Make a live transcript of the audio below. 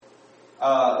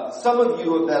Some of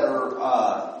you that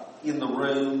are in the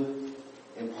room,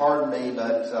 and pardon me,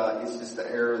 but it's just the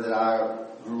era that I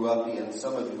grew up in.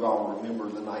 Some of you all remember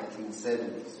the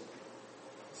 1970s.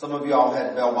 Some of you all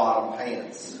had bell-bottom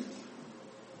pants.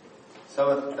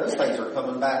 So those things are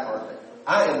coming back, aren't they?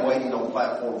 I am waiting on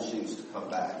platform shoes to come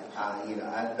back.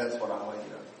 That's what I'm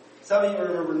waiting on. Some of you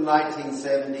remember the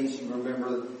 1970s. You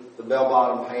remember the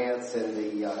bell-bottom pants and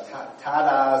the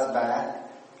tie-dyes back.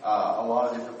 A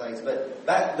lot of different things. But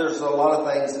back, there's a lot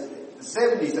of things. The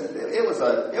 70s, it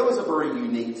was a very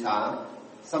unique time.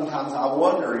 Sometimes I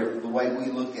wonder if the way we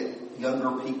look at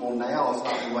younger people now is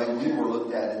not the way we were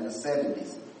looked at in the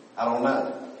 70s. I don't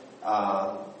know.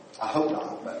 I hope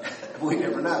not, but we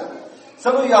never know.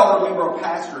 Some of y'all remember a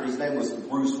pastor. His name was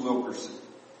Bruce Wilkerson.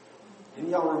 Any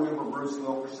of y'all remember Bruce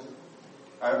Wilkerson?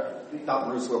 Not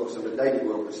Bruce Wilkerson, but David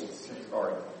Wilkerson.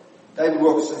 Sorry. David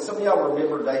Wilkerson. Some of y'all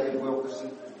remember David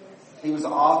Wilkerson. He was the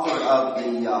author of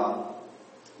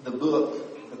the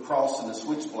book, The Cross and the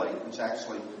Switchblade, which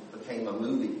actually became a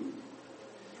movie.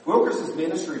 Wilkerson's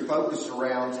ministry focused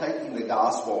around taking the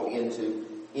gospel into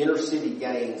inner city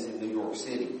gangs in New York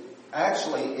City.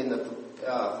 Actually, in the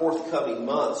forthcoming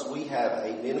months, we have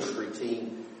a ministry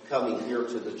team coming here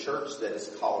to the church that is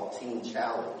called Teen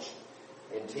Challenge.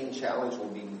 And Teen Challenge will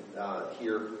be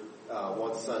here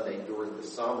one Sunday during the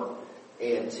summer.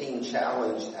 And Teen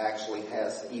Challenge actually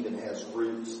has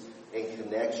roots and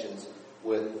connections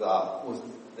with the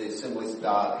Assemblies of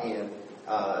God and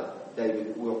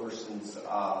David Wilkerson's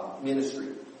ministry.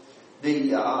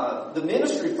 The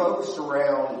ministry focused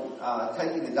around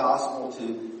taking the gospel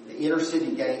to the inner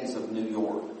city gangs of New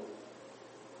York.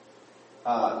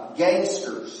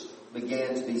 Gangsters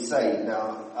began to be saved.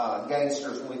 Now,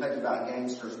 gangsters, when we think about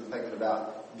gangsters, we're thinking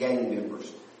about gang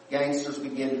members. Gangsters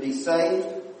began to be saved,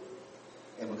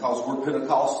 and because we're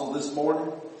Pentecostal this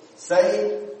morning,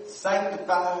 saved,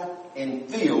 sanctified, and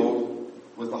filled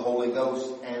with the Holy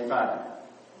Ghost and fire.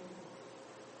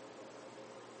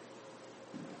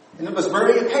 And it was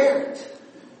very apparent.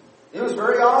 It was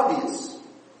very obvious.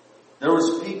 There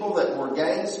was people that were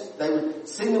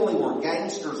seemingly were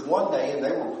gangsters one day, and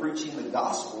they were preaching the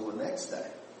gospel the next day.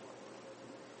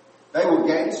 They were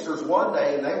gangsters one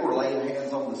day, and they were laying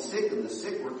hands on the sick, and the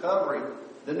sick recovering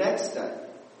the next day.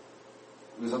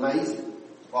 It was amazing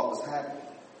what was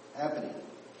happening.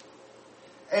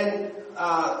 And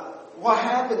what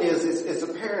happened is, it's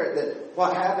apparent that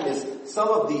what happened is some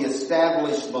of the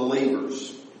established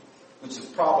believers, which is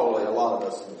probably a lot of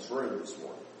us in this room this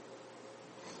morning,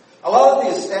 a lot of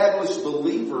the established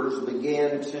believers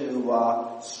began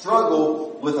to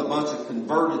struggle with a bunch of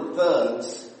converted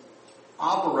thugs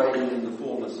operating in the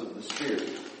fullness of the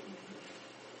Spirit.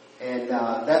 And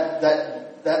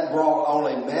that brought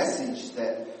on a message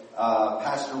that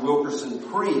Pastor Wilkerson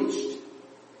preached.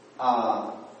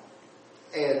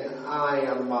 And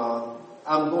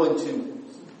I'm going to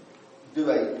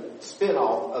do a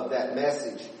spin-off of that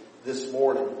message this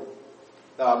morning.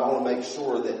 But I want to make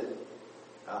sure that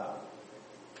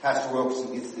Pastor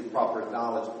Wilkerson gets the proper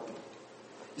acknowledgement.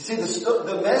 You see,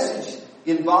 the message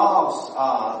involves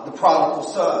the prodigal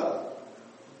son.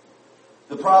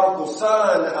 The prodigal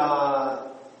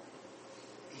son,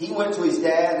 he went to his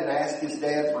dad and asked his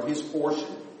dad for his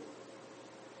portion.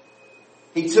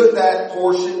 He took that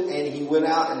portion and he went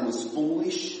out and was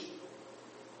foolish.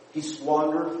 He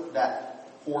squandered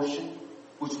that portion,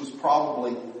 which was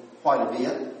probably quite a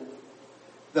bit.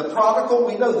 The prodigal,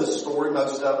 we know the story,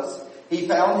 most of us. He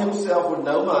found himself with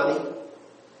no money,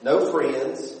 no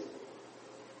friends,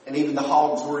 and even the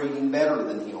hogs were eating better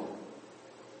than him.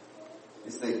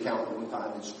 It's the account that we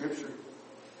find in Scripture.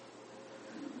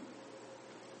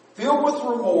 Filled with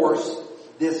remorse,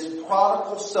 this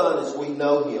prodigal son, as we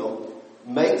know him,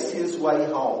 makes his way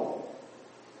home.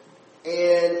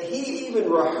 And he even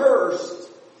rehearsed,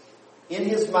 in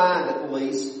his mind at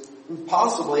least,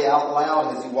 possibly out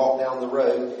loud as he walked down the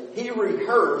road, he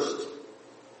rehearsed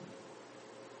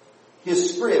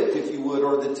his script, if you would,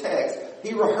 or the text.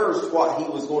 He rehearsed what he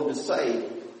was going to say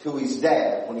to his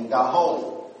dad when he got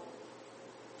home.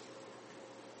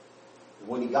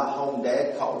 When he got home,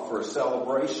 Dad called for a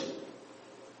celebration.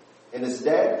 And as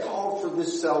Dad called for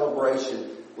this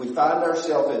celebration, we find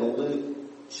ourselves in Luke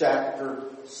chapter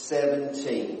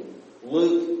 17.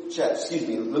 Luke chapter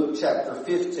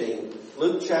 15.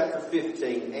 Luke chapter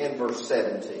 15 and verse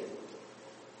 17.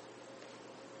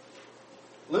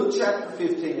 Luke chapter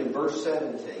 15 and verse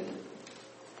 17.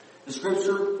 The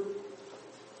Scripture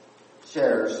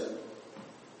shares,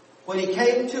 when he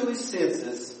came to his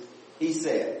senses, he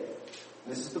said,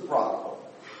 this is the prodigal,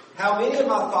 how many of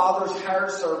my father's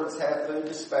hired servants have food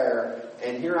to spare,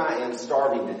 and here I am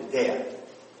starving to death.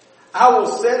 I will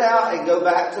set out and go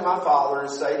back to my father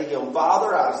and say to him,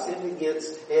 Father, I have sinned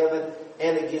against heaven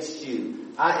and against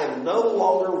you. I am no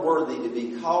longer worthy to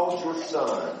be called your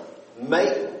son.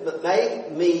 Make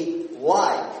me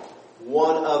like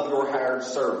one of your hired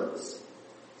servants.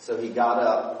 So he got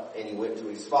up and he went to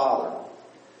his father.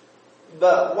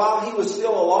 But while he was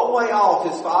still a long way off,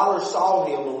 his father saw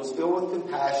him and was filled with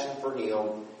compassion for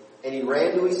him. And he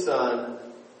ran to his son,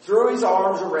 threw his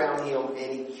arms around him,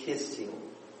 and he kissed him.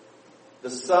 The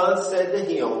son said to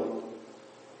him,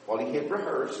 while he had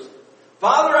rehearsed,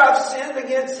 Father, I've sinned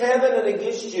against heaven and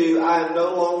against you. I am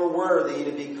no longer worthy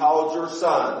to be called your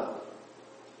son.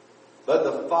 But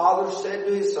the father said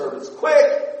to his servants,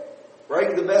 Quick,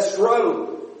 break the best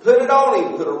robe, put it on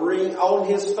him, put a ring on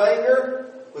his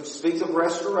finger, which speaks of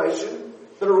restoration,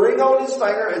 put a ring on his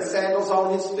finger and sandals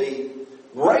on his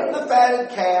feet. Break the fatted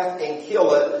calf and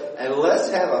kill it, and let's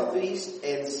have a feast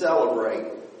and celebrate.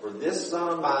 For this son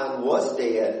of mine was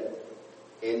dead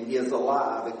and is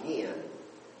alive again.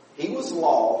 He was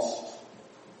lost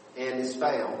and is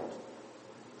found.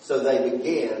 So they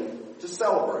began to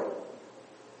celebrate.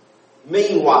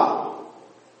 Meanwhile,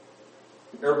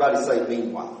 everybody say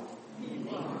meanwhile.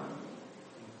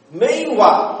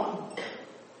 Meanwhile,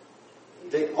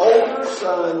 the older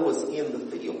son was in the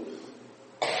field.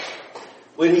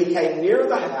 When he came near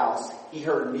the house, he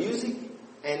heard music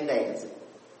and dancing.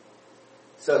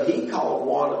 So he called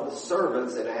one of the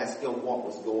servants and asked him what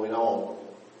was going on.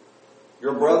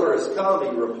 Your brother has come,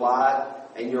 he replied,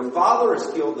 and your father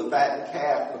has killed the fattened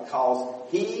calf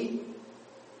because he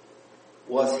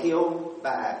was him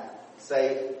back,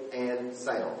 safe and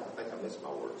sound. I think I missed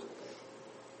my words.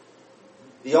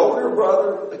 The older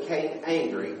brother became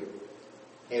angry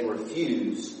and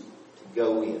refused to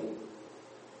go in.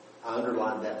 I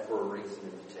underlined that for a reason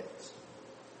in the text.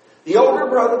 The older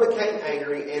brother became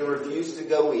angry and refused to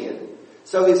go in.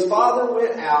 So his father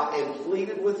went out and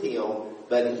pleaded with him,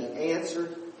 but he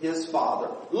answered his father,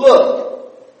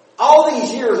 Look, all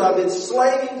these years I've been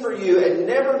slaving for you and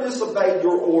never disobeyed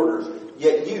your orders,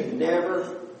 yet you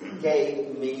never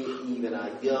gave me even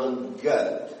a young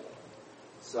goat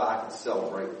so I could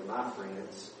celebrate with my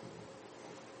friends.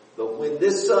 But when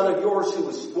this son of yours who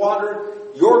has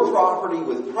squandered your property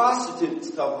with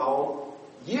prostitutes come home,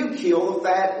 you kill the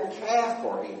fattened calf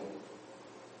for him.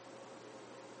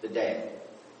 The dad.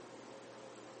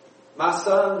 My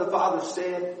son, the father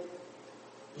said,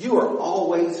 you are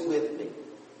always with me,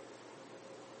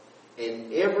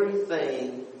 and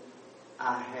everything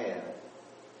I have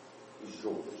is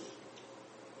yours.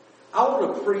 I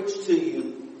want to preach to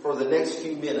you for the next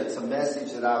few minutes a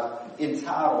message that I've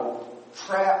entitled,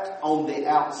 Trapped on the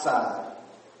Outside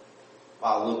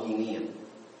While Looking In.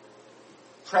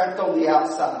 Trapped on the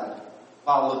outside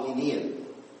while looking in.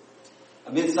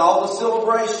 Amidst all the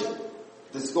celebration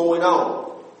that's going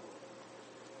on,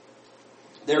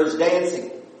 there's dancing.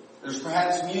 There's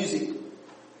perhaps music.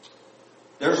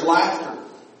 There's laughter.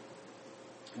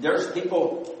 There's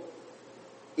people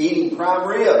eating prime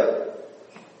rib.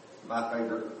 My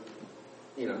favorite,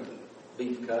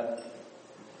 beef cut.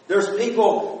 There's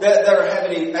people that are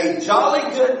having a jolly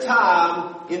good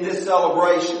time in this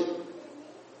celebration.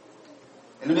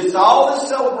 And amidst all this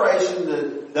celebration,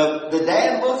 the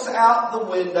dad looks out the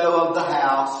window of the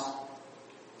house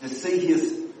to see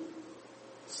his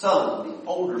son, the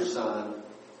older son,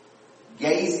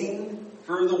 gazing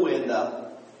through the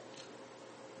window,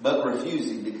 but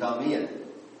refusing to come in.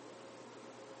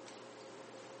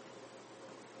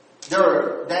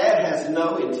 Dad has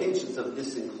no intentions of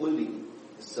disincluding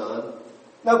the son.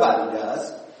 Nobody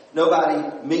does.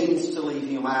 Nobody means to leave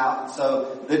him out.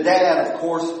 So the dad, of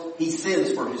course, he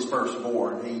sends for his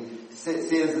firstborn. He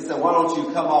sends and says, why don't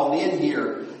you come on in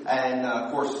here? And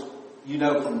of course, you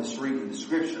know from this reading the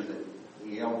scripture that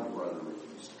the elder brother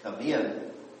refused to come in.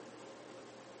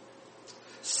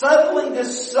 Suddenly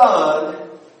this son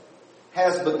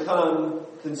has become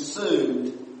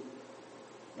consumed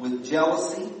with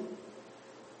jealousy,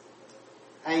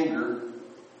 anger,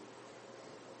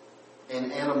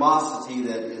 and animosity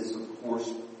that is, of course,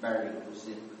 bearing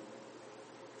resentment.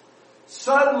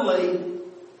 Suddenly,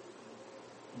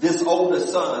 this oldest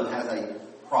son has a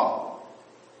problem.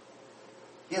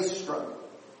 He has a struggle.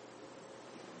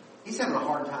 He's having a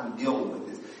hard time dealing with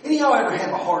this. Any of y'all ever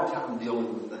have a hard time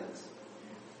dealing with things?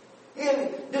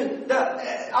 And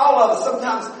all of us,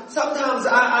 sometimes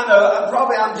I know,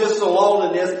 probably I'm just alone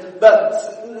in this,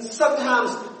 but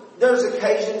sometimes there's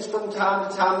occasions from time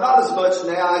to time, not as much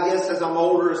now, I guess, as I'm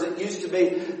older as it used to be,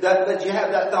 that you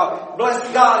have that thought, bless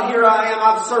God, here I am,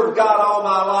 I've served God all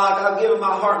my life, I've given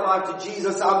my heart and life to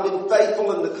Jesus, I've been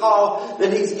faithful in the call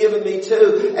that He's given me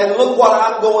to, and look what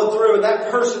I'm going through, and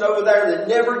that person over there that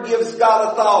never gives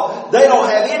God a thought, they don't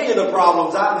have any of the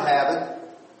problems I'm having.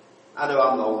 I know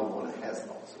I'm the only one that has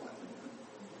thoughts like that.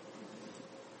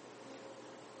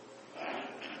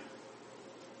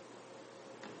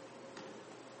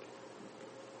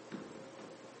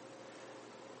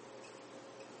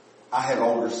 I have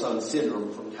older son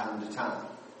syndrome from time to time.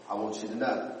 I want you to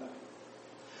know.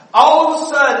 All of a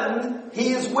sudden,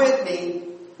 he is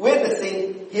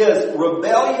witnessing his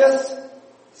rebellious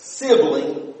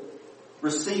sibling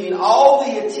receiving all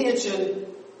the attention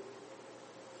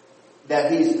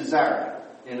that he's desiring.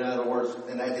 In other words,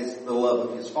 and that is the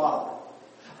love of his father.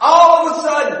 All of a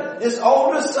sudden, this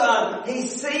older son,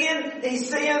 he's seeing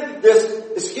this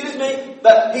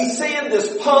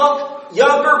punk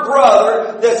younger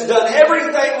brother that's done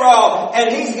everything wrong,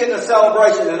 and he's getting a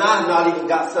celebration, and I've not even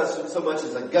got so much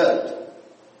as a goat.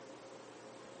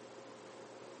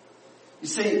 You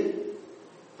see,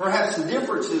 perhaps the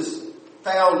difference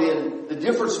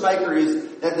maker is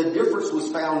that the difference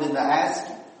was found in the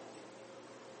asking.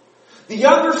 The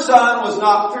younger son was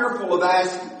not fearful of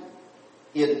asking.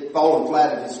 He had fallen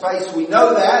flat on his face. We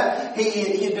know that.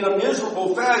 He had been a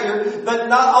miserable failure. But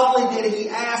not only did he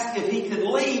ask if he could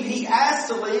leave, he asked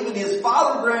to leave, and his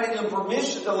father granted him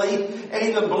permission to leave, and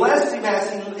even blessed him as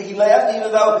he left,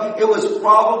 even though it was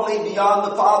probably beyond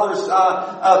the father's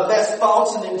best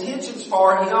thoughts and intentions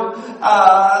for him.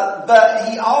 But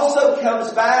he also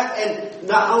comes back and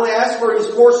not only asks for his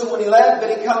portion when he left, but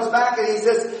he comes back and he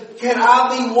says, "Can I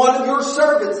be one of your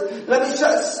servants?" Let me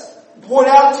just point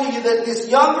out to you that this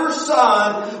younger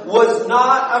son was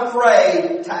not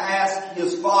afraid to ask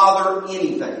his father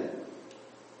anything.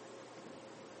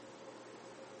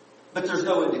 But there's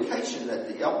no indication that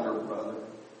the elder brother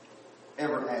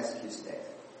ever asked his dad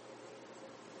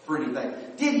for anything.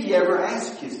 Did he ever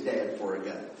ask his dad for a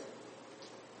goat?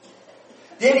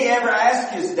 Did he ever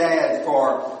ask his dad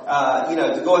for,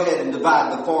 to go ahead and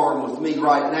divide the farm with me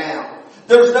right now?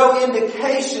 There's no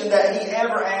indication that he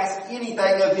ever asked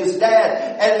anything of his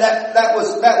dad. And that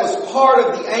was part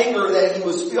of the anger that he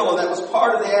was feeling. That was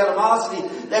part of the animosity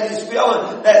that he's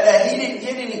feeling. That he didn't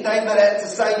get anything, but at the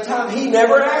same time, he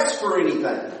never asked for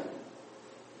anything.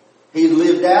 He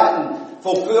lived out and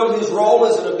fulfilled his role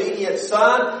as an obedient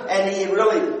son, and he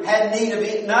really had need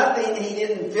of nothing. Maybe he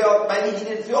didn't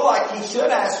feel like he should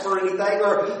ask for anything,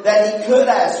 or that he could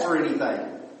ask for anything.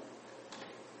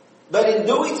 But in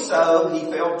doing so, he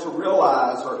failed to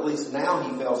realize, or at least now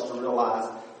he fails to realize,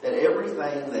 that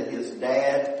everything that his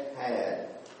dad had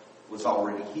was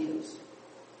already his.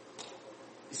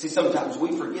 You see, sometimes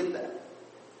we forget that.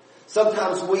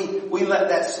 Sometimes we let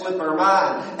that slip our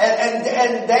mind.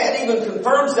 And Dad even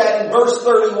confirms that in verse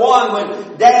 31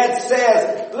 when Dad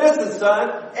says, "Listen,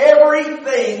 son,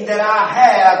 everything that I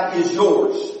have is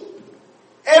yours.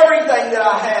 Everything that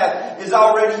I have is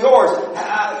already yours."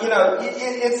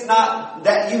 It's not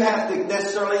that you have to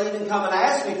necessarily even come and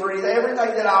ask me for anything.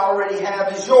 Everything that I already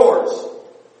have is yours.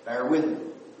 Bear with me.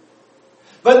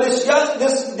 But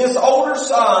this older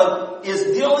son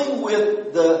is dealing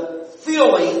with the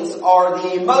feelings or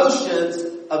the emotions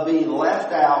of being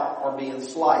left out or being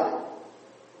slighted.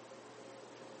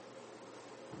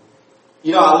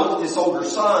 I look at this older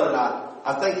son and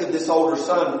I think of this older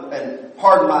son, and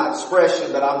pardon my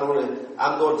expression, but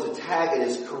I'm going to tag it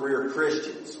as career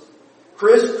Christians.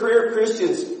 Career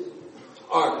Christians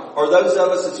are those of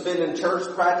us that's been in church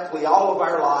practically all of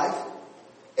our life.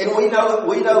 And we know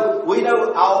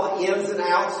all the ins and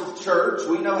outs of church.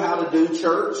 We know how to do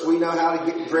church. We know how to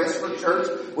get dressed for church.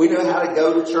 We know how to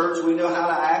go to church. We know how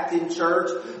to act in church.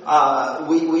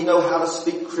 We know how to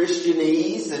speak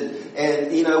Christianese.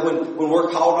 And when we're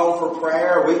called on for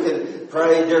prayer, we can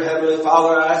pray, "Dear Heavenly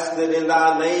Father, I ask that in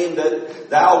Thy name that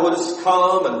Thou wouldest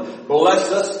come and bless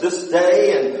us this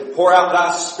day and pour out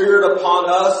Thy Spirit upon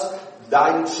us,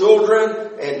 Thy children."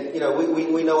 And,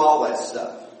 we know all that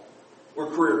stuff. We're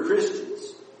career Christians.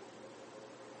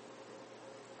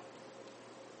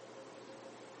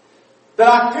 But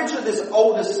I picture this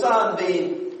oldest son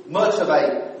being much of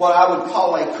what I would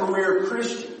call a career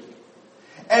Christian.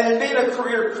 And in being a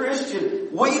career Christian,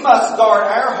 we must guard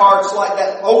our hearts like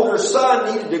that older son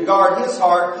needed to guard his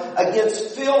heart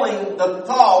against feeling the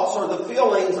thoughts or the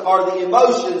feelings or the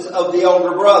emotions of the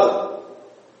older brother.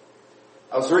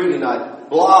 I was reading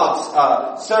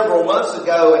blogs several months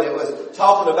ago, and it was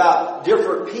talking about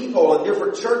different people and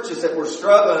different churches that were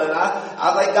struggling. And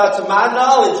I think God, to my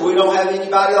knowledge, we don't have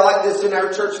anybody like this in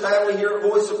our church family here at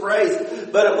Voice of Praise.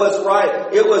 But it was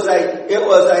right. It was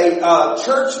a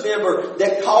church member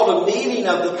that called a meeting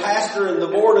of the pastor and the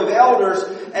board of elders,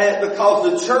 and because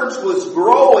the church was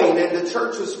growing and the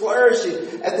church was flourishing,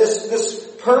 and this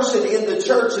person in the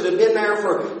church that had been there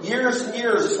for years and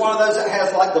years. It's one of those that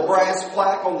has like the brass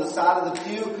plaque on the side of the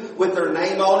pew with their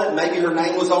name on it. Maybe her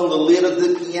name was on the lid of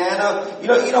the piano. You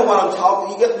know what I'm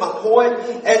talking. You get my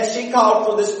point? And she called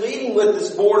for this meeting with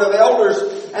this board of elders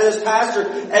and this pastor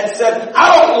and said,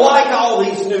 I don't like all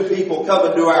these new people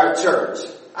coming to our church.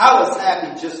 I was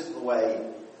happy just the way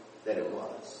that it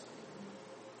was.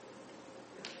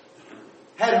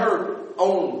 Had her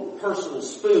own personal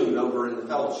spoon over in the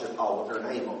fellowship hall with her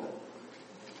name on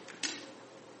it.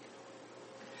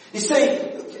 You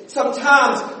see,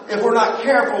 sometimes if we're not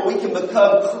careful, we can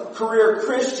become career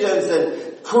Christians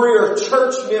and career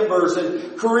church members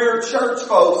and career church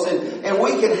folks, and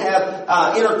we can have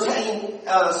entertain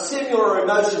similar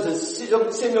emotions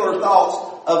and similar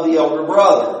thoughts of the elder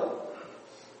brother.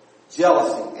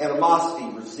 Jealousy, animosity,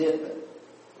 resentment.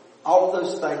 All of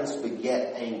those things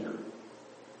beget anger.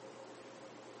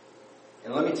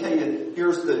 And let me tell you,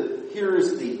 here's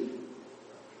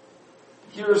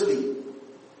the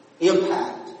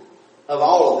impact of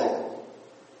all of that.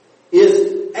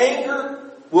 Is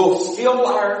anger will steal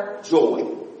our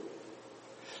joy.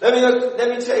 Let me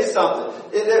tell you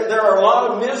something. There are a lot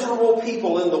of miserable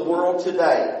people in the world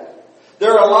today.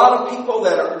 There are a lot of people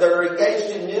that are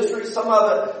engaged in misery. Some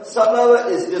of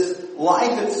it is just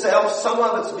life itself. Some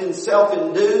of it's been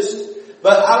self-induced.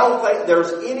 But I don't think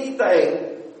there's anything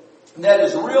that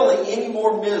is really any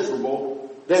more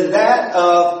miserable than that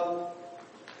of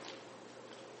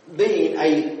being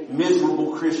a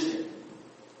miserable Christian.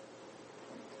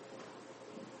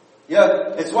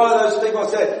 Yeah, it's one of those people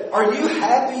that say, are you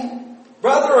happy?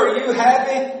 Brother, are you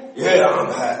happy? Yeah,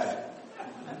 I'm happy.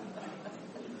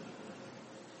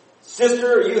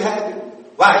 Sister, are you happy?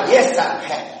 Why, yes, I'm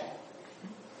happy.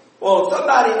 Well,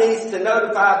 somebody needs to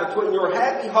notify between your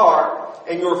happy heart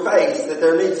and your face that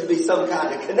there needs to be some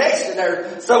kind of connection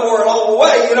there somewhere along the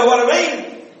way. You know what I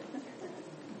mean?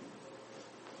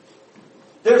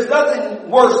 There's nothing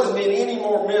worse than being any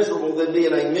more miserable than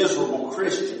being a miserable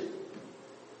Christian.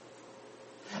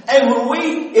 And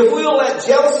if we will let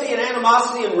jealousy and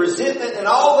animosity and resentment and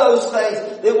all those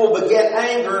things that will beget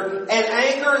anger, and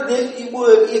anger, if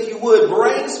you would,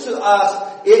 brings to us,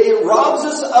 it robs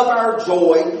us of our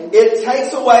joy, it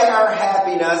takes away our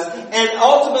happiness, and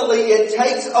ultimately it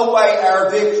takes away our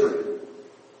victory.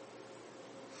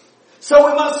 So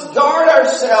we must guard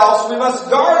ourselves, we must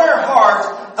guard our hearts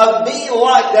of being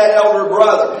like that elder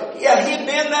brother. Yeah, he'd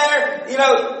been there. You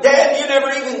know, Dad, you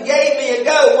never even gave me a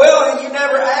goat. Well, you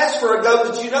never asked for a goat,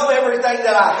 but you know everything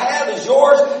that I have is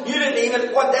yours. You didn't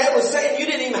even, what Dad was saying, you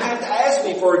didn't even have to ask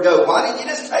me for a goat. Why didn't you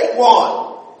just take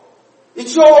one?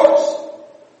 It's yours.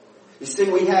 You see,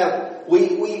 we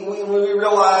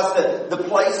realize that the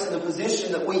place and the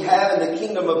position that we have in the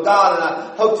kingdom of God, and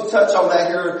I hope to touch on that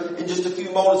here in just a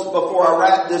few moments before I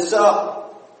wrap this up.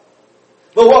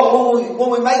 But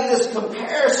when we make this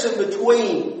comparison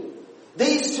between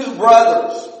these two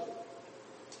brothers,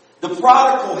 the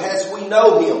prodigal as we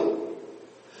know him,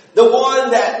 the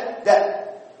one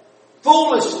that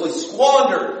foolishly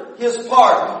squandered his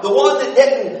part, the one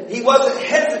that he wasn't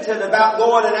hesitant about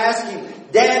going and asking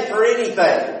Dad for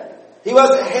anything. He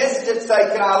wasn't hesitant to say,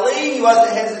 can I leave? He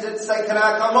wasn't hesitant to say, can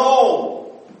I come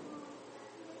home?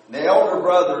 The elder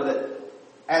brother that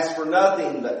asked for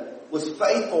nothing but was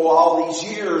faithful all these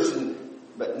years,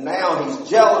 but now he's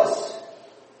jealous.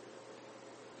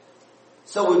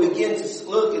 So we begin to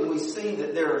look and we see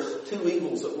that there's two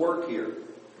evils at work here.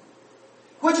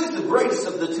 Which is the greatest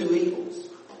of the two evils?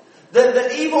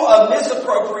 The evil of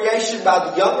misappropriation by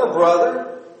the younger brother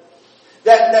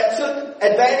that took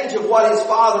advantage of what his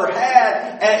father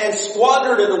had and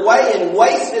squandered it away and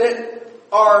wasted it,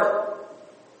 or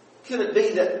could it be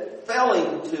that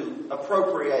failing to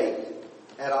appropriate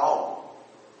at all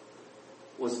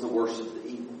was the worst of the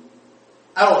evil?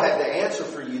 I don't have the answer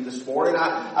for you this morning.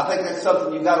 I think that's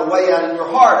something you've got to weigh out in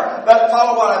your heart. But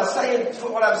follow what I'm saying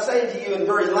to you in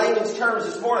very layman's terms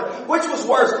this morning. Which was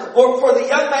worse? For the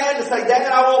young man to say, Dad,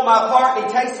 I want my part,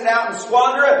 and he takes it out and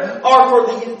squander it,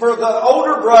 or for the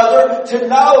older brother to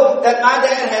know that my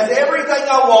dad has everything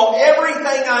I want,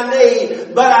 everything I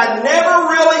need, but I never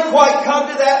really quite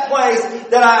come to that place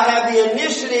that I have the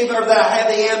initiative, or that I have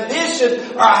the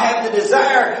ambition, or I have the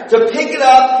desire to pick it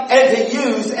up and to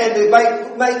use and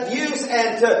to make use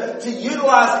and to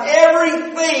utilize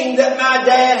everything that my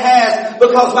dad has,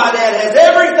 because my dad has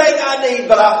everything I need,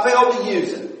 but I fail to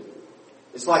use it.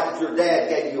 It's like if your dad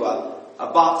gave you a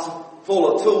box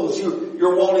full of tools.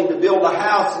 You're wanting to build a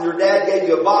house, and your dad gave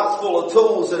you a box full of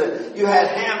tools, and you had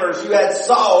hammers, you had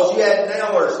saws, you had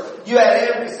nailers, you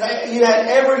had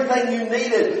everything you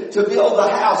needed to build the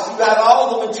house. You had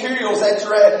all the materials that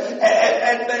you're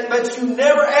at, but you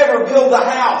never ever build the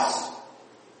house.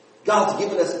 God's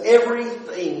given us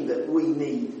everything that we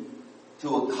need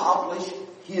to accomplish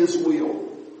His will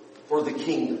for the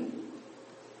kingdom.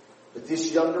 But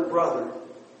this younger brother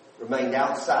remained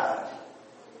outside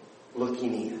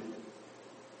looking in.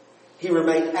 He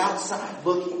remained outside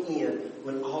looking in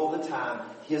when all the time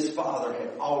his father had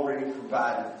already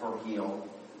provided for him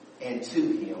and to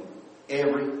him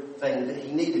everything that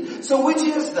he needed. So which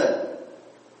is the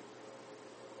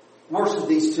worst of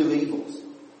these two evils?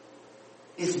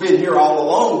 It's been here all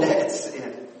along, Dad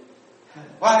said.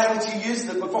 Why haven't you used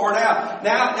it before now?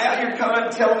 Now you're coming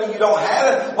and telling me you don't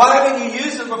have it. Why haven't you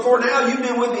used it before now? You've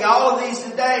been with me all of these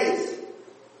days.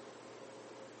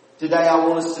 Today I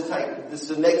want us to take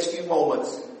the next few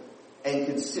moments and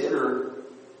consider,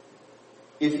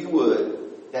 if you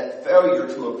would, that failure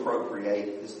to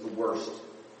appropriate is the worst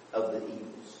of the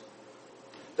evils.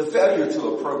 The failure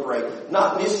to appropriate,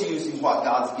 not misusing what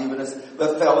God's given us,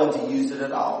 but failing to use it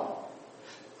at all.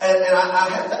 And I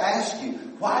have to ask you,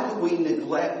 why do we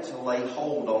neglect to lay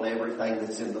hold on everything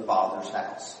that's in the Father's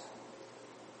house?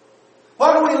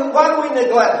 Why do we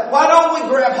neglect? Why don't we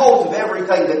grab hold of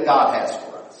everything that God has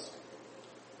for us?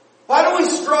 Why do we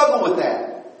struggle with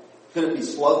that? Could it be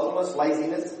slothfulness,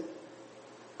 laziness?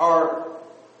 Or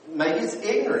maybe it's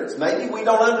ignorance. Maybe we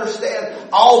don't understand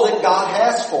all that God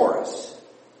has for us.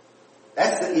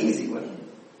 That's the easy one.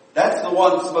 That's the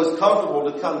one that's most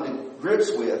comfortable to come to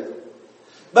grips with.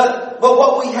 But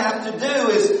what we have to do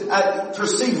is to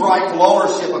receive rightful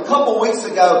ownership. A couple weeks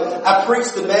ago, I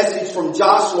preached a message from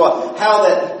Joshua, how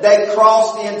that they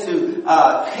crossed into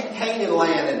Canaan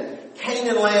land, and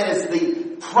Canaan land is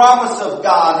the promise of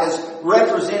God as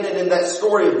represented in that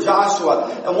story of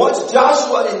Joshua. And once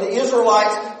Joshua and the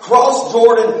Israelites crossed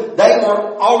Jordan, they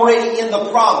were already in the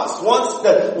promise.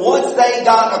 Once they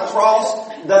got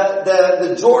across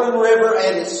the Jordan River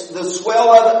and the swell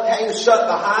of it came shut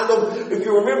behind them. If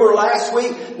you remember last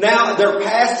week, now their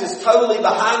past is totally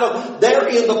behind them. They're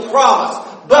in the promise.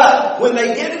 But when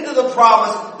they get into the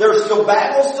promise, there's still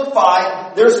battles to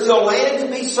fight. There's still land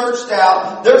to be searched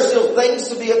out. There's still things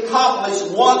to be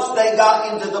accomplished once they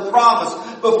got into the promise.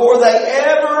 Before they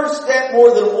ever stepped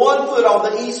more than 1 foot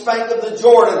on the east bank of the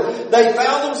Jordan, they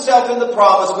found themselves in the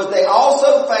promise, but they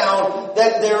also found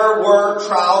that there were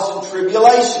trials and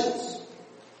tribulations.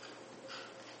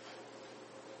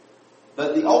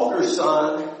 But the older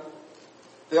son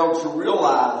failed to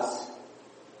realize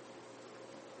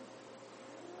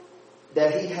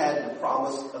that he had the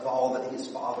promise of all that his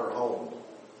father owned.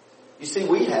 You see,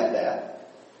 we have that.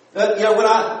 But, when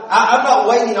I'm not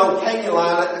waiting on Canaan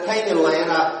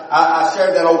land. I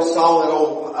shared that old song, that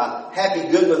old Happy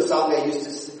Goodman song they used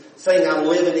to sing, I'm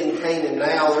living in Canaan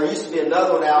now. There used to be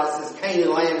another one out that says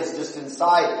Canaan land is just in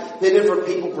sight. The different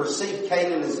people perceive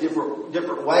Canaan as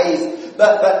different ways.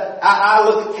 But I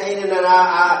look at Canaan and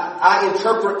I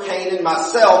interpret Canaan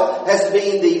myself as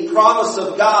being the promise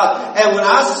of God. And when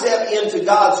I step into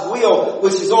God's will,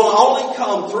 which is going to only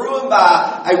come through and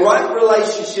by a right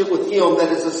relationship with Him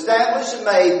that is established and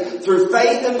made through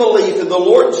faith and belief in the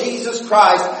Lord Jesus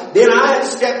Christ, then I have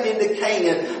stepped into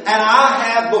Canaan, and I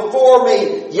have before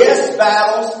me, yes,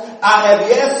 battles. I have,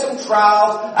 yes, some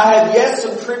trials. I have, yes,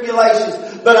 some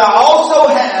tribulations. But I also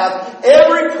have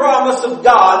every promise of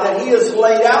God that He has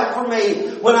laid out for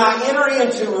me when I enter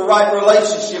into a right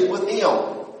relationship with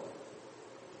Him.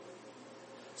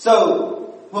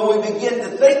 So, when we begin to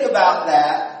think about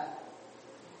that,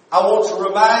 I want to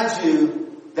remind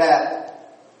you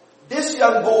that this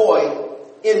young boy,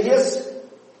 in his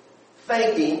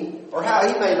thinking, or how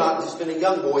he may not have just been a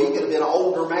young boy, he could have been an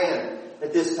older man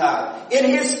at this time. In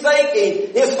his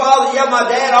thinking, his father, my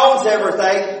dad owns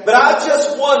everything, but I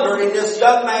just wonder in this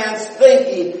young man's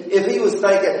thinking if he was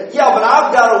thinking, but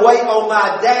I've got to wait on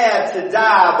my dad to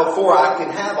die before I can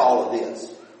have all of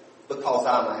this because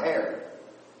I'm an heir.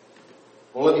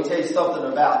 Well, let me tell you something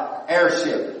about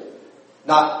heirship.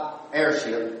 Not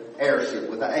airship, heirship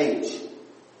with an H.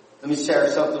 Let me share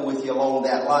something with you along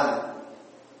that line.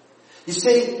 You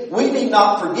see, we need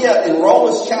not forget in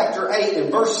Romans chapter 8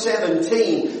 and verse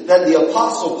 17 that the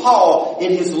Apostle Paul,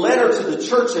 in his letter to the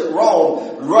church at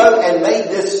Rome, wrote and made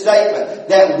this statement,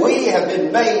 that we have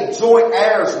been made joint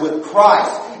heirs with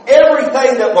Christ,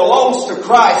 Everything that belongs to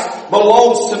Christ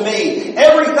belongs to me.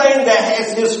 Everything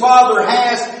that his Father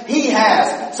has, He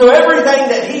has. So everything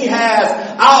that He has,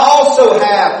 I also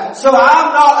have. So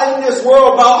I'm not in this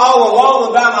world all alone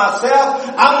and by myself.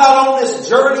 I'm not on this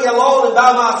journey alone and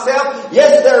by myself.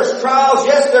 Yes, there's trials.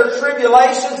 Yes, there are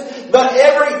tribulations. But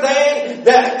everything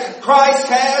that Christ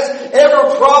has,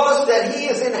 every promise that He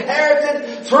has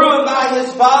inherited through and by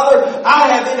His Father,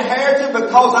 I have inherited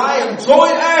because I am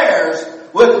joint heirs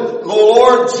with the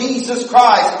Lord Jesus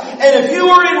Christ. And if you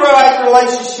are in right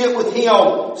relationship with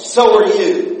Him, so are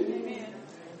you. Amen.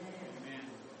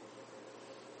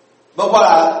 But what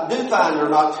I do find are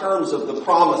not terms of the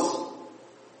promise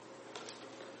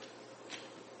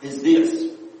is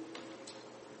this.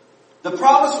 The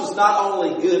promise was not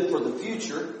only good for the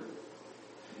future,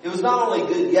 it was not only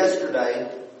good yesterday,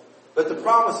 but the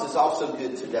promise is also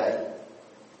good today.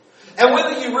 And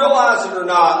whether you realize it or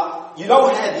not, you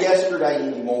don't have yesterday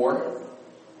anymore.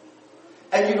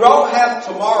 And you don't have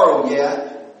tomorrow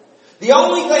yet. The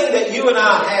only thing that you and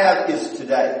I have is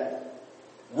today.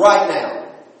 Right now.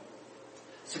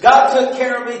 So God took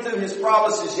care of me through His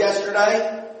promises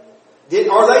yesterday.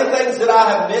 Are there things that I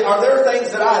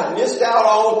have missed out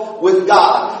on with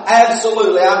God?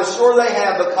 Absolutely. I'm sure they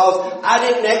have, because I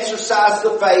didn't exercise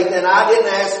the faith and I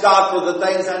didn't ask God for the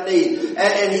things I need.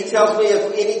 And He tells me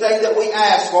if anything that we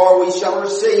ask for, we shall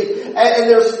receive. And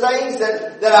there's things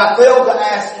that I failed to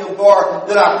ask Him for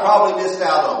that I probably missed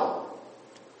out on.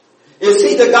 Is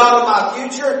He the God of my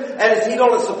future? And is He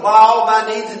going to supply all my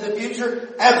needs in the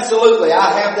future? Absolutely.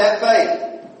 I have that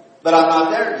faith. But I'm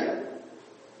not there yet.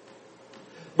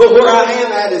 But where I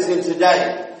am at is in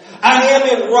today. I am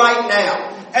in right now.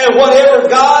 And whatever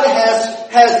God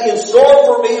has in store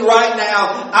for me right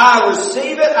now, I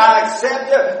receive it, I accept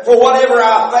it. For whatever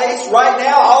I face right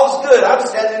now, all's good. I'm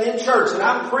standing in church and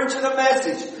I'm preaching a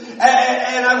message.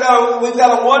 And we've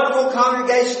got a wonderful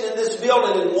congregation in this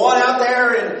building, and one out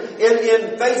there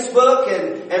in Facebook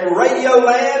and Radio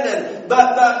Land, but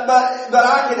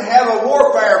I can have a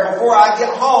warfare before I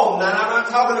get home. Now I'm not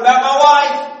talking about my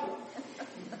wife.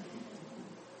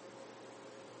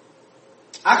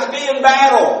 I could be in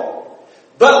battle.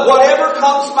 But whatever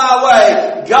comes my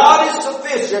way, God is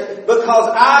sufficient because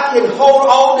I can hold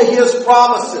on to His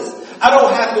promises. I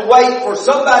don't have to wait for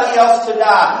somebody else to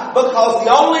die, because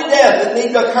the only death that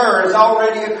needs to occur has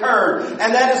already occurred.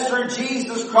 And that is through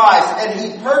Jesus Christ. And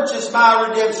He purchased my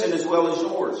redemption as well as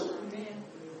yours. Amen.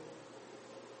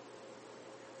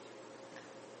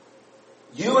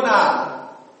 You and I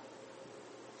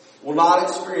will not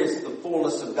experience the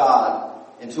fullness of God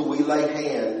until we lay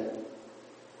hand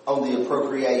on the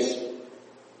appropriation.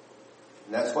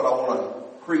 And that's what I want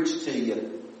to preach to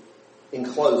you in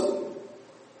closing.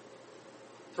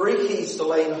 3 keys to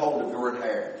laying hold of your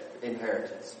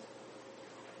inheritance.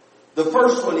 The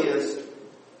first one is,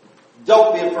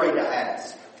 don't be afraid to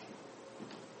ask.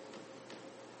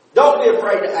 Don't be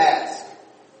afraid to ask.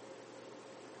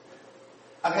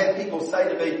 I've had people say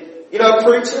to me,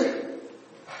 preacher,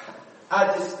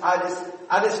 I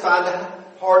just find it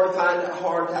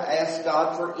hard to ask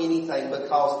God for anything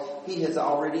because He has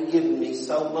already given me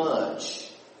so much.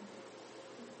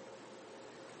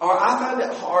 Or I find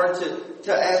it hard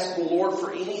to ask the Lord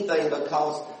for anything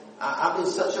because I'm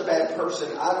such a bad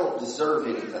person, I don't deserve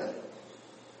anything.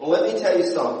 Well, let me tell you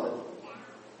something.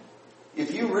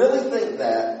 If you really think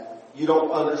that, you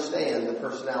don't understand the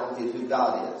personality of who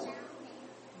God is.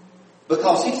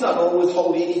 Because He's not going to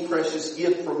withhold any precious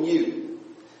gift from you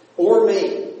or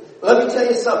me. Let me tell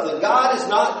you something. God is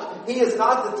not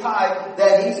the type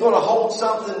that He's going to hold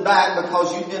something back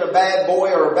because you've been a bad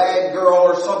boy or a bad girl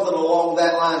or something along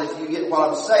that line, if you get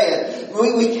what I'm saying.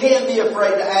 We can't be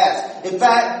afraid to ask. In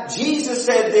fact, Jesus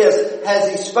said this as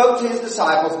He spoke to His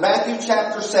disciples, Matthew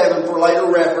chapter 7 for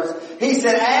later reference. He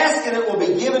said, ask and it will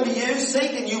be given to you.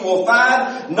 Seek and you will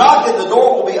find. Knock and the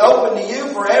door will be open to you.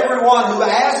 For everyone who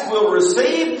asks will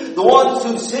receive. The one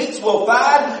who seeks will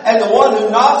find. And the one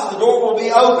who knocks, the door will be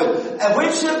open. And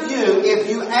which of you,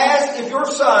 if your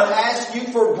son asks you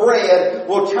for bread,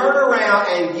 will turn around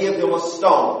and give him a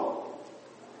stone?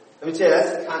 Let me tell you,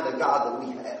 that's the kind of God that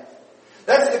we have.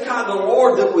 That's the kind of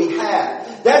Lord that we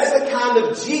have. That's the kind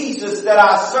of Jesus that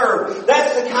I serve.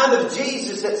 That's the kind of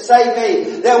Jesus that saved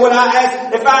me. That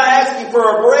if I ask Him for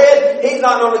a bread, He's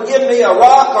not going to give me a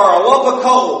rock or a lump of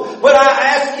coal. When I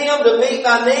ask Him to meet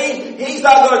my need, He's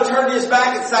not going to turn His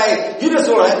back and say, you just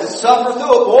going to have to suffer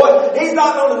through it, boy. He's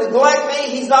not going to neglect me.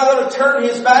 He's not going to turn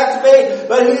His back to me,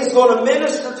 but He's going to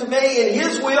minister to me in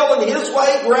His will and His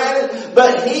way, granted.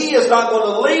 But He is not going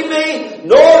to leave me,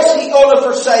 nor is He going to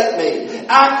forsake me.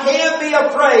 I can't be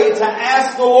afraid to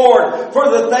ask the Lord for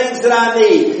the things that I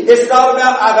need. It's not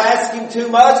about I've asked Him too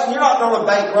much. You're not going to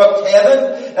bankrupt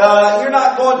heaven. You're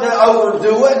not going to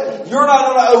overdo it. You're not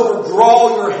going to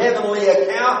overdraw your heavenly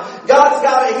account. God's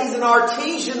got it. He's an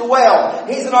artesian well.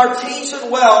 He's an artesian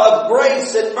well of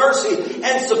grace and mercy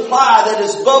and supply that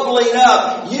is bubbling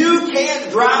up. You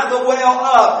can't dry the well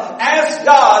up. Ask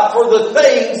God for the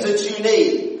things that you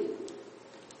need.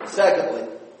 Secondly,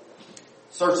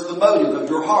 search the motive of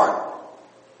your heart.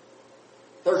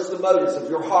 Search the motives of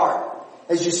your heart.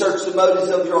 As you search the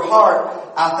motives of your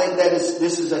heart, I think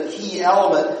this is a key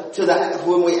element to that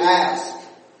when we ask.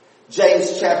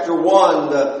 James chapter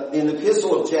 1, in the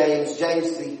epistle of James,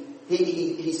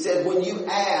 he said, when you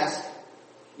ask,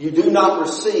 you do not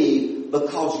receive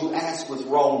because you ask with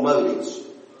wrong motives.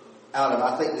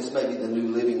 I think this may be the New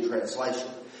Living Translation.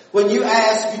 When you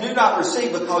ask, you do not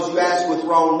receive because you ask with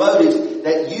wrong motives,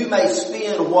 that you may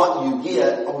spend what you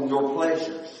get on your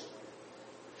pleasures.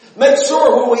 Make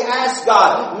sure when we ask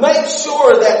God, make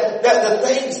sure that the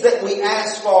things that we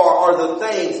ask for are the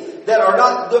things that are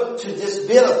not to just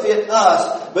benefit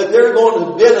us, but they're going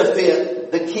to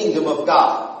benefit the kingdom of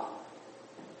God.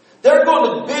 They're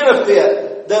going to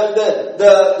benefit those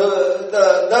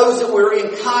that we're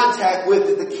in contact with,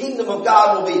 that the kingdom of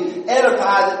God will be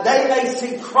edified, that they may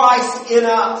see Christ in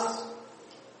us.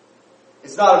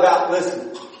 It's not about,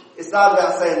 it's not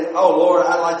about saying, oh Lord,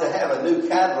 I'd like to have a new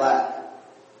Cadillac.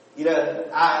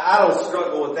 I don't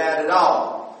struggle with that at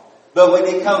all. But when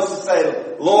it comes to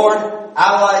saying, Lord,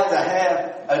 I like to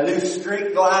have a new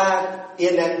Street Glide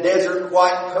in that desert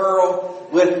white pearl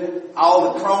with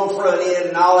all the chrome front end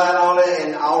and all that on it,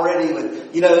 and already with,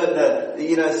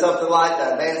 something like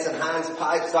the Vance and Hines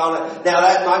pipes on it. Now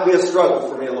that might be a struggle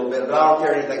for me a little bit, but I don't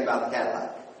care anything about the Cadillac.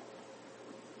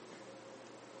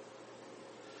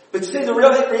 But you see, the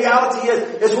reality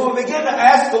is when we begin to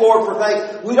ask the Lord for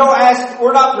things,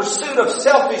 we're not in pursuit of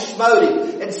selfish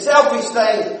motive and selfish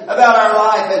things about our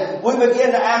life, and we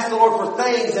begin to ask the Lord for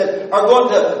things that are going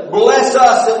to bless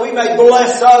us, that we may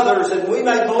bless others, and we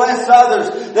may bless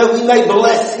others, that we may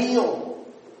bless Him.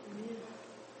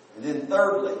 And then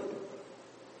thirdly,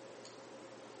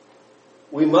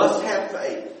 we must have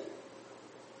faith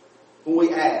when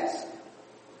we ask.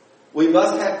 We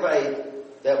must have faith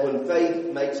that when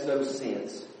faith makes no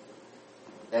sense,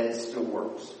 that it still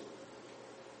works.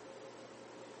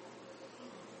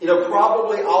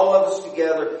 Probably all of us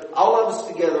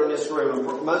together in this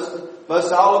room,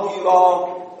 most all of you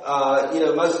all,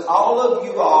 most all of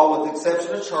you all, with the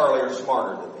exception of Charlie, are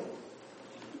smarter than me.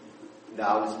 No,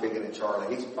 I'm just picking at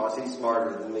Charlie. He's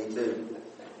smarter than me too.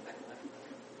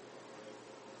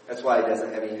 That's why he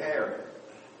doesn't have any hair.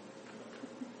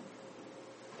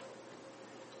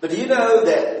 But do you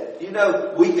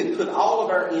know we could put all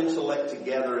of our intellect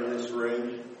together in this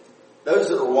room? Those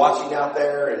that are watching out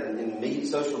there in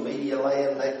social media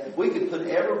land, we could put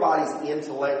everybody's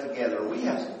intellect together. We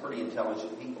have some pretty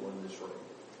intelligent people in this room.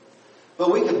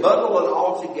 But we could bundle it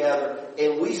all together,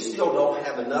 and we still don't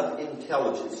have enough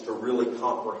intelligence to really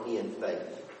comprehend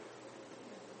faith.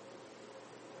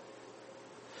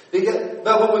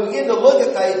 But when we begin to look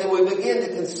at faith and we begin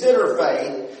to consider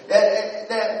faith,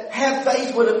 that have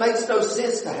faith when it makes no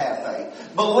sense to have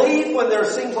faith. Believe when there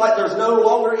seems like there's no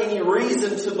longer any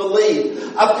reason to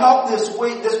believe. I've talked this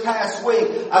past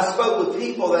week, I spoke with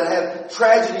people that have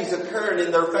tragedies occurring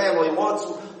in their family.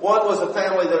 One was a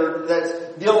family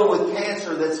that's dealing with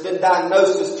cancer that's been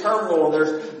diagnosed as terminal, and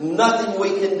there's nothing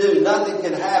we can do, nothing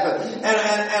can happen. And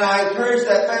I encouraged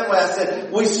that family, I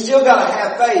said, we still gotta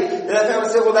have faith. And that family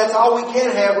said, well, that's all we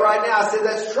can have right now. I said,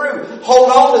 that's true.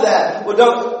 Hold on to that.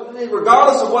 Well,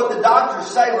 regardless of what the doctors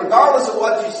say, regardless of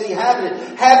what you see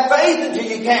happening, have faith until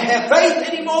you can't have faith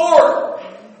anymore.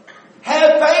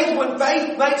 Have faith when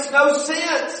faith makes no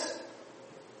sense.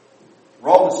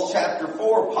 Romans chapter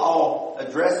 4, Paul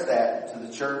addressed that to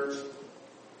the church.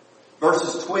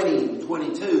 Verses 20 and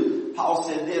 22, Paul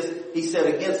said this. He said,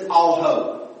 against all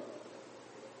hope.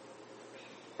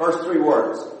 First 3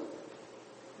 words.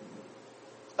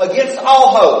 Against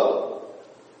all hope.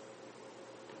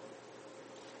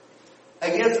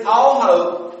 Against all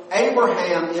hope,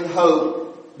 Abraham in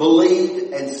hope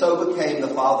believed and so became the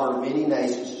father of many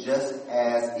nations, just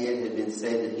as it had been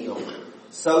said to him,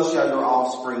 so shall your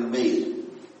offspring be.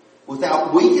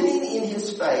 Without weakening in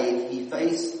his faith, he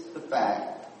faced the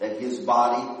fact that his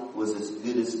body was as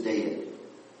good as dead.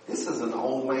 This is an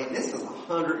old man. This is a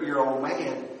 100-year-old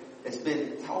man that's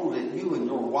been told that you and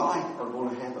your wife are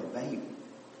going to have a baby.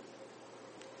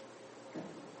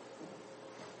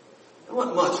 There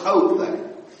wasn't much hope there.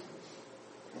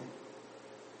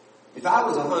 If I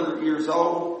was 100 years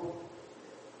old,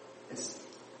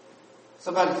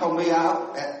 Somebody told me,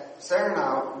 Sarah and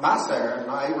I, my Sarah,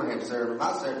 not Abraham's Sarah, but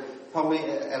my Sarah, told me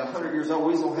at 100 years old,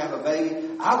 we're going to have a baby.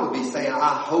 I would be saying,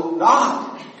 I hope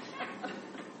not.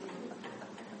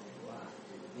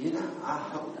 I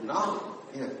hope not.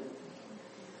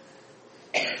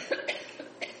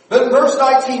 But in verse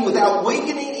 19, without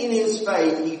weakening in his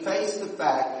faith, he faced the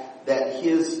fact that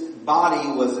his body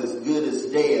was as good as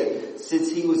dead,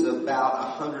 since he was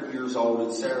about 100 years old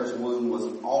and Sarah's womb was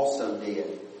also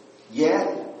dead.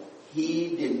 Yet,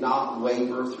 he did not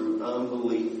waver through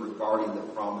unbelief regarding the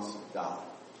promise of God,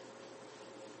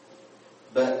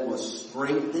 but was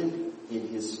strengthened in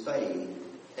his faith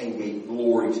and gave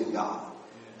glory to God,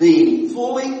 being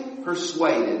fully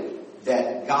persuaded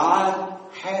that God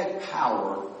had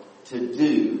power to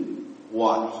do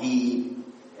what he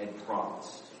had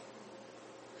promised.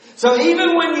 So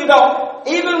even when we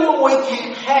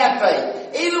can't have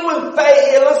faith, even when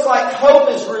faith, it looks like hope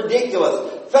is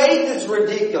ridiculous, faith is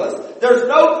ridiculous, there's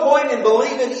no point in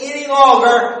believing any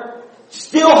longer,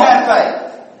 still have faith.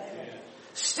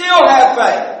 Still have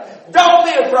faith. Don't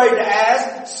be afraid to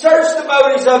ask. Search the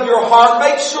motives of your heart.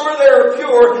 Make sure they're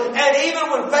pure. And even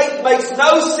when faith makes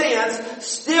no sense,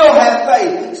 still have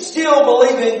faith. Still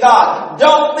believe in God.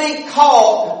 Don't be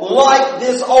caught like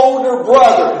this older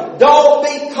brother. Don't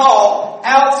be caught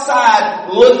outside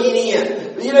looking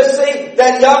in. See,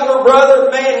 that younger brother,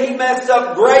 man, he messed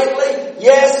up greatly.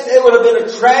 Yes, it would have been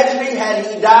a tragedy had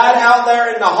he died out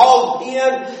there in the hog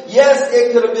pen. Yes,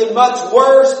 it could have been much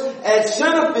worse. And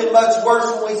should have been much worse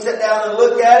when we sit down and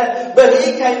look at it. But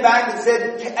he came back and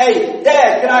said, hey,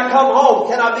 Dad, can I come home?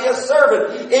 Can I be a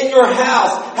servant in your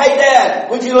house? Hey,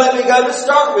 Dad, would you let me go to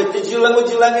start with? Would you let me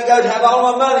go to have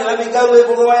all my money? Let me go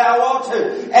live the way I want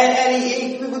to. And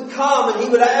he would come and he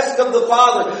would ask of the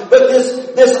Father. But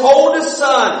this oldest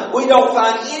son, we don't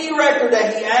find any record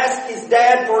that he asked his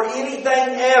dad for anything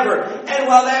ever. And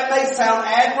while that may sound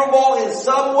admirable in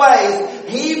some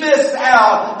ways, he missed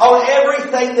out on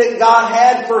everything that God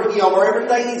had for him, or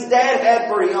everything his dad had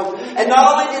for him. And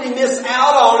not only did he miss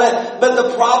out on it, but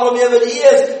the problem of it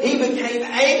is, he became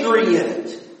angry in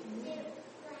it.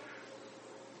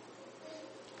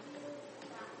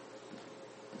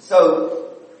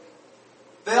 So,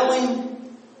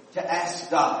 failing to ask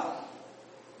God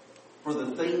for the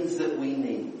things that we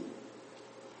need.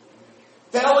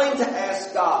 Failing to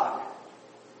ask God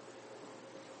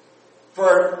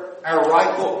for our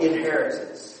rightful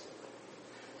inheritance.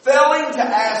 Failing to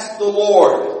ask the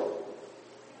Lord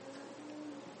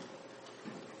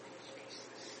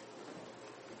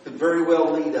could very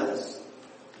well lead us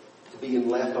to being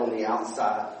left on the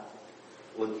outside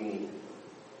looking in.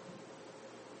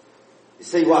 You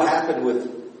see what happened with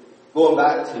going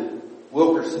back to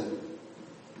Wilkerson.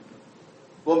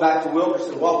 Going back to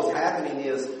Wilkerson, what was happening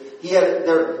is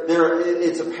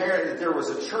it's apparent that there was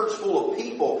a church full of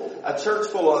people, a church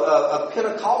full of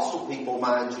Pentecostal people,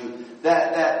 mind you,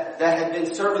 that had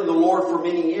been serving the Lord for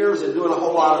many years and doing a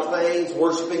whole lot of things,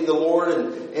 worshiping the Lord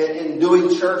and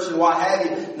doing church and what have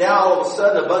you. Now all of a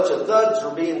sudden a bunch of thugs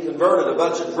are being converted, a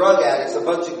bunch of drug addicts, a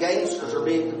bunch of gangsters are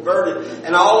being converted,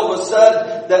 and all of a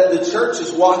sudden the church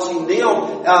is watching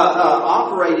them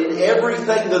operate in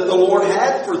everything that the Lord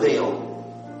had for them.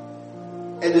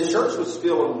 And the church was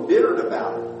feeling bitter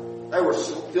about it. They were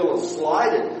feeling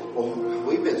slighted. Well,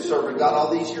 we've been serving God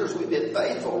all these years. We've been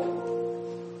faithful.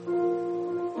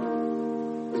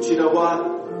 But you know what?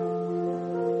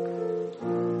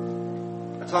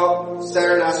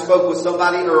 Sarah and I spoke with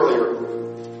somebody earlier.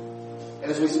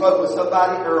 And as we spoke with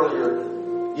somebody earlier,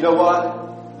 you know what?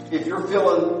 If you're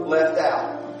feeling left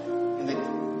out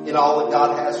in all that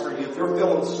God has for you, if you're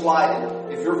feeling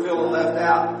slighted, if you're feeling left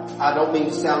out, I don't mean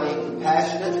to sound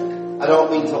incompassionate. I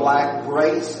don't mean to lack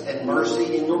grace and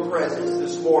mercy in your presence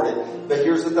this morning. But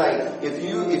here's the thing. If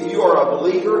you are a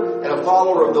believer and a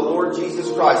follower of the Lord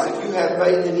Jesus Christ, if you have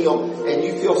faith in Him and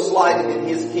you feel slighted in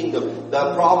His kingdom,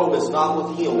 the problem is not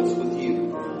with Him, it's with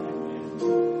you.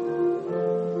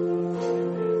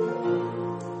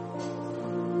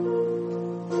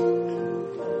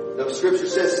 The Scripture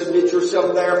says, submit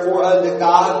yourself therefore unto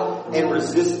God and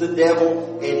resist the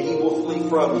devil and he will flee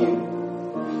from you.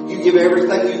 You give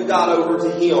everything you've got over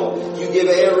to Him. You give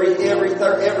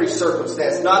every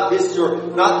circumstance. Not just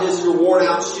your worn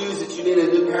out shoes that you need a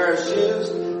new pair of shoes.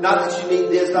 Not that you need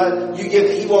this.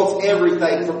 He wants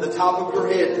everything from the top of your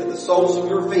head to the soles of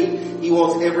your feet. He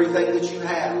wants everything that you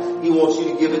have. He wants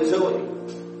you to give it to Him.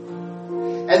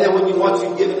 And then once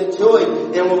you've given it to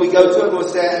Him, then when we go to Him, we'll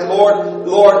say,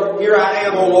 Lord, here I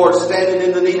am, oh Lord, standing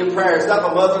in the need of prayer. It's not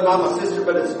my mother, not my sister,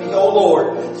 but it's me, oh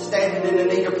Lord, standing in the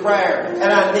need of prayer.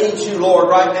 And I need you, Lord,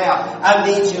 right now. I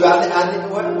need you. I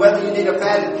need, whether you need a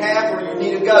fatted calf or you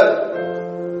need a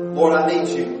goat. Lord, I need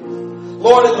you.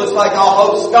 Lord, it looks like all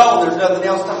hope's gone. There's nothing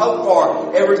else to hope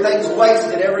for. Everything's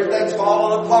wasted. Everything's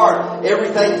falling apart.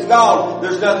 Everything's gone.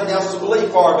 There's nothing else to believe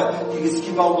for, but you just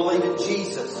keep on believing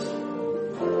Jesus.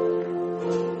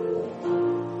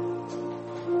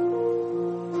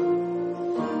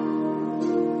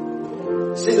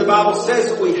 See, the Bible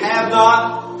says that we have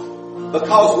not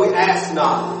because we ask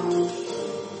not.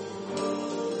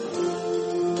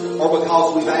 Or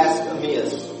because we've asked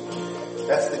amiss.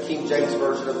 That's the King James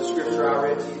Version of the scripture I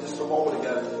read to you just a moment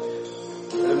ago.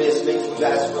 And amiss means we've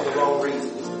asked for the wrong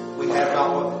reasons. We have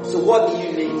not. So what do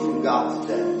you need from God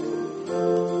today?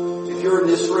 If you're in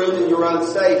this room and you're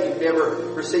unsaved, you've never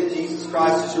received Jesus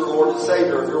Christ as your Lord and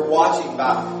Savior. If you're watching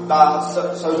by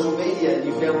social media and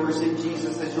you've never received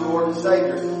Jesus as your Lord and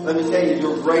Savior, let me tell you,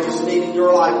 your greatest need in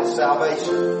your life is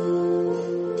salvation.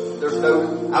 There's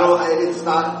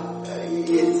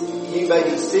you may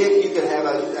be sick, you can have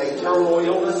a terminal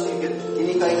illness,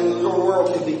 anything in your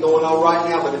world can be going on right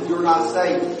now, but if you're not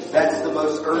saved, that's the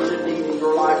most urgent need in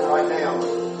your life right now.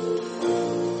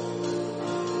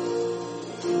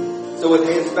 So with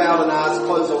hands bowed and eyes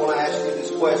closed, I want to ask you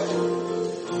this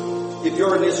question. If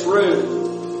you're in this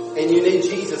room and you need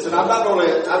Jesus, and I'm not going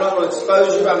to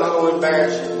expose you, I'm not going to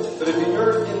embarrass you, but if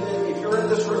you're in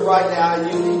this room right now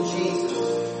and you need Jesus,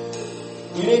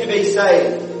 you need to be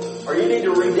saved. Or you need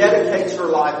to rededicate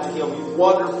your life to Him. You've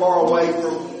wandered far away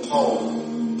from home.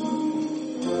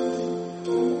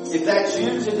 If that's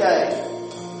you today,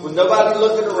 with nobody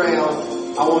looking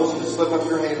around, I want you to slip up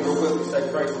your hand real quick and say,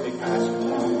 pray for me, Pastor.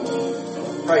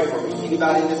 Pray for me.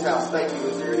 Anybody in this house, thank you.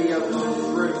 Is there any others in this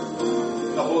room?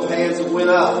 A couple of hands that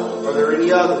went up. Are there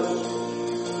any others?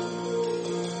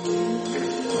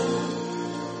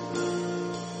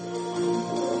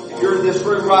 You're in this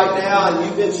room right now and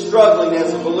you've been struggling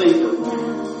as a believer.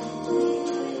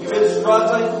 You've been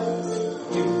struggling.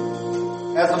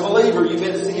 As a believer, you've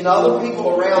been seeing other people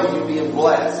around you being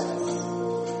blessed.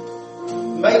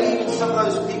 Maybe even some of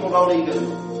those people don't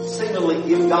even seemingly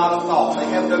give God a thought. They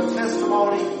have no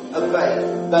testimony of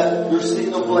faith, but you're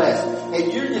seeing them blessed.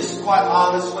 And you're just quite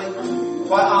honestly,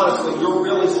 you're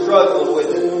really struggling with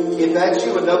it. If that's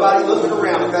you and nobody looking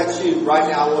around, if that's you, right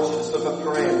now I want you to slip up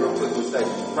your hand real quick and say,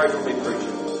 pray for me,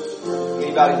 preacher.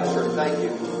 Anybody in the church, thank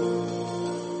you.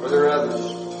 Are there others?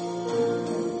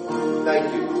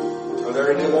 Thank you. Are there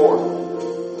any more?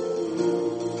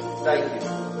 Thank you.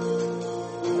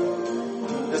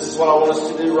 This is what I want us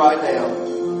to do right now.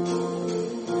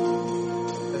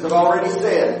 As I've already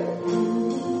said,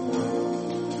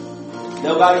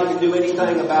 nobody can do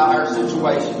anything about our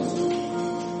situations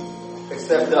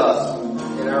except us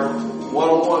in our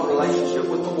one-on-one relationship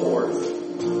with the Lord.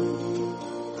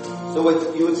 So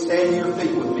if you would stand to your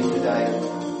feet with me today.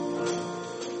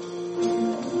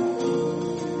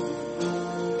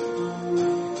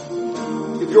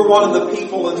 If you're one of the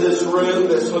people in this room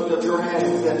that slipped up your hand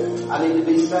and said, I need to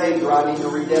be saved or I need to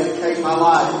rededicate my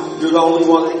life, you're the only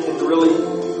one that can really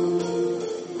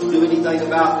do anything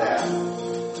about that.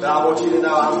 But I want you to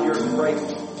know I'm here to pray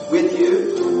with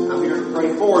you. I'm here to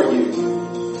pray for you.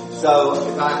 So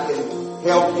if I can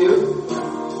help you,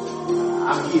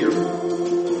 I'm here.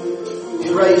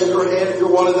 You raised your hand. If you're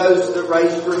one of those that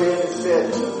raised your hand and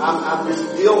said, I'm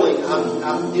just dealing.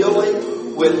 I'm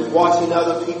dealing with watching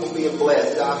other people being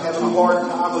blessed. I'm having a hard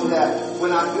time with that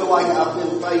when I feel like I've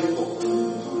been faithful.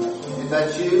 If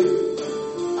that's you,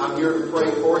 I'm here to pray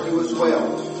for you as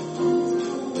well.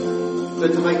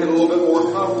 But to make it a little bit more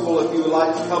comfortable, if you would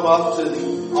like to come up to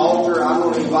the altar, I'm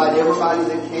going to invite everybody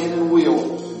that can and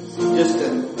will just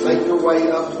to make your way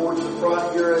up towards the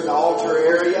front here in the altar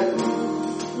area.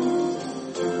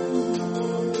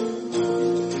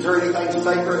 Is there anything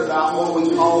sacred about what we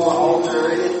call the altar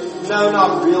area? No,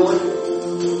 not really.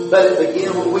 But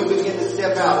when we begin to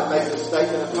step out and make a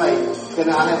statement of faith, can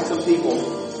I have some people,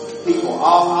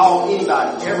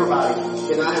 anybody, everybody,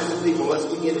 can I have some people? Let's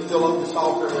begin to fill up this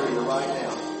altar area right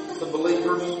now. Some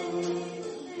believers.